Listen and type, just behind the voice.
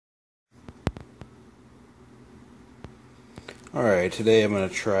Alright, today I'm going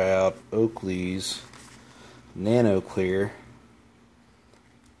to try out Oakley's Nano-Clear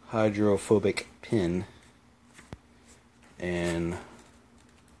Hydrophobic Pen and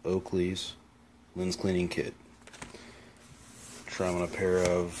Oakley's lens cleaning kit. Try on a pair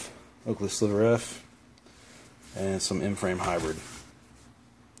of Oakley Sliver F and some M-frame hybrid.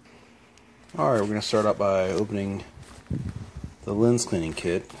 Alright, we're going to start out by opening the lens cleaning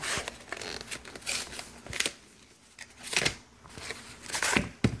kit.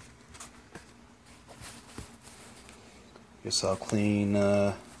 Guess I'll clean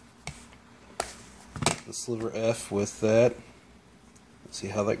the Sliver F with that. Let's see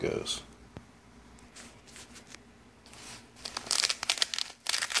how that goes.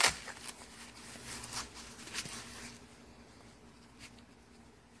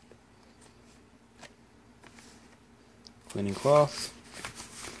 Cleaning cloth.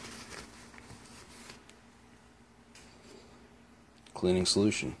 Cleaning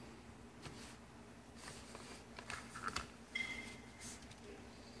solution.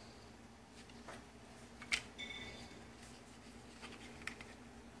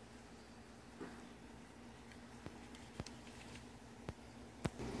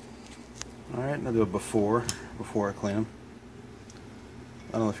 Alright, I'll do it before I clean them.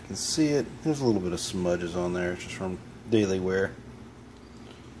 I don't know if you can see it. There's a little bit of smudges on there, just from daily wear.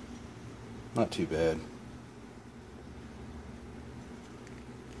 Not too bad.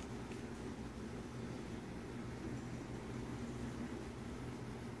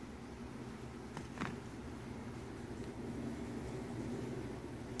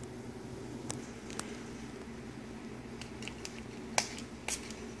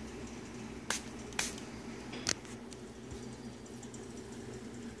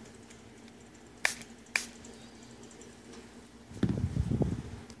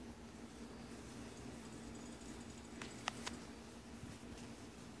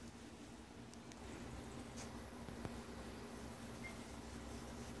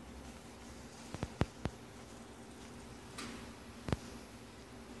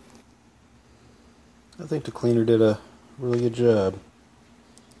 I think the cleaner did a really good job.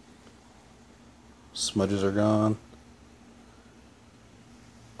 Smudges are gone.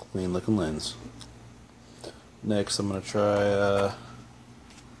 Clean looking lens. Next I'm going to try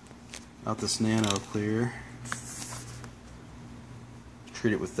out this Nano-Clear.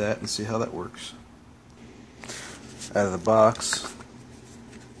 Treat it with that and see how that works. Out of the box.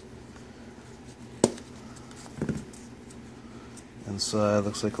 Inside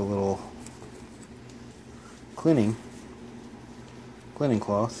looks like a little cleaning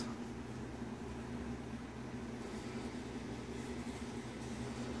cloth.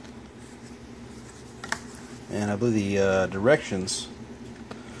 And I believe the directions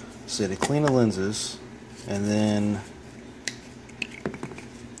say to clean the lenses and then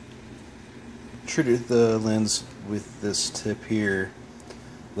treat the lens with this tip here,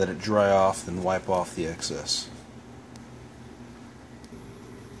 let it dry off, then wipe off the excess.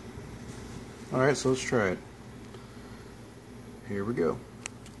 Alright, so let's try it. Here we go.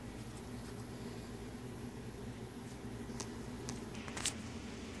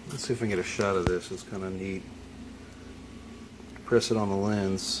 Let's see if I can get a shot of this. It's kind of neat. Press it on the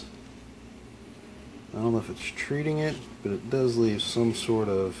lens. I don't know if it's treating it, but it does leave some sort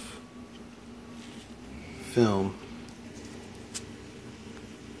of film.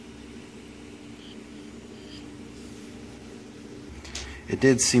 It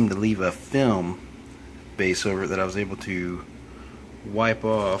did seem to leave a film base over it that I was able to wipe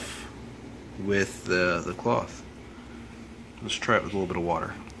off with the cloth. Let's try it with a little bit of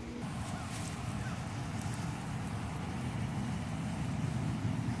water.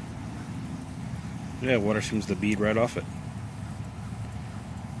 Yeah, water seems to bead right off it.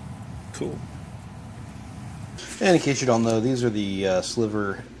 Cool. And in case you don't know, these are the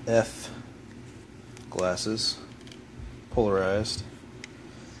Sliver F glasses, polarized.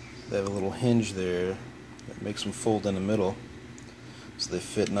 They have a little hinge there that makes them fold in the middle, so they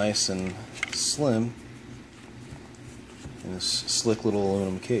fit nice and slim in this slick little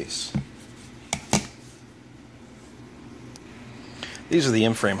aluminum case. These are the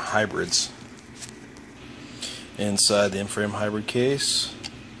M-frame hybrids. Inside the M-frame hybrid case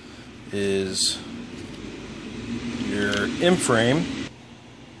is your M-frame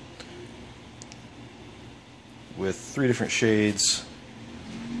with 3 different shades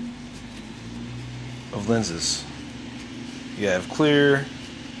of lenses. You have clear,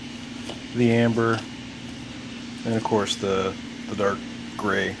 the amber, and of course the dark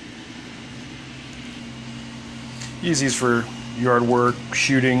gray. Use these for yard work,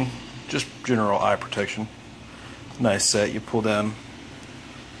 shooting, just general eye protection. Nice set. You pull down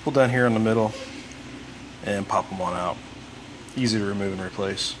here in the middle and pop them on out. Easy to remove and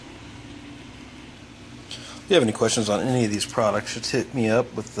replace. If you have any questions on any of these products, just hit me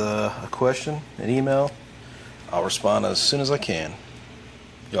up with a question, an email. I'll respond as soon as I can.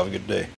 Y'all have a good day.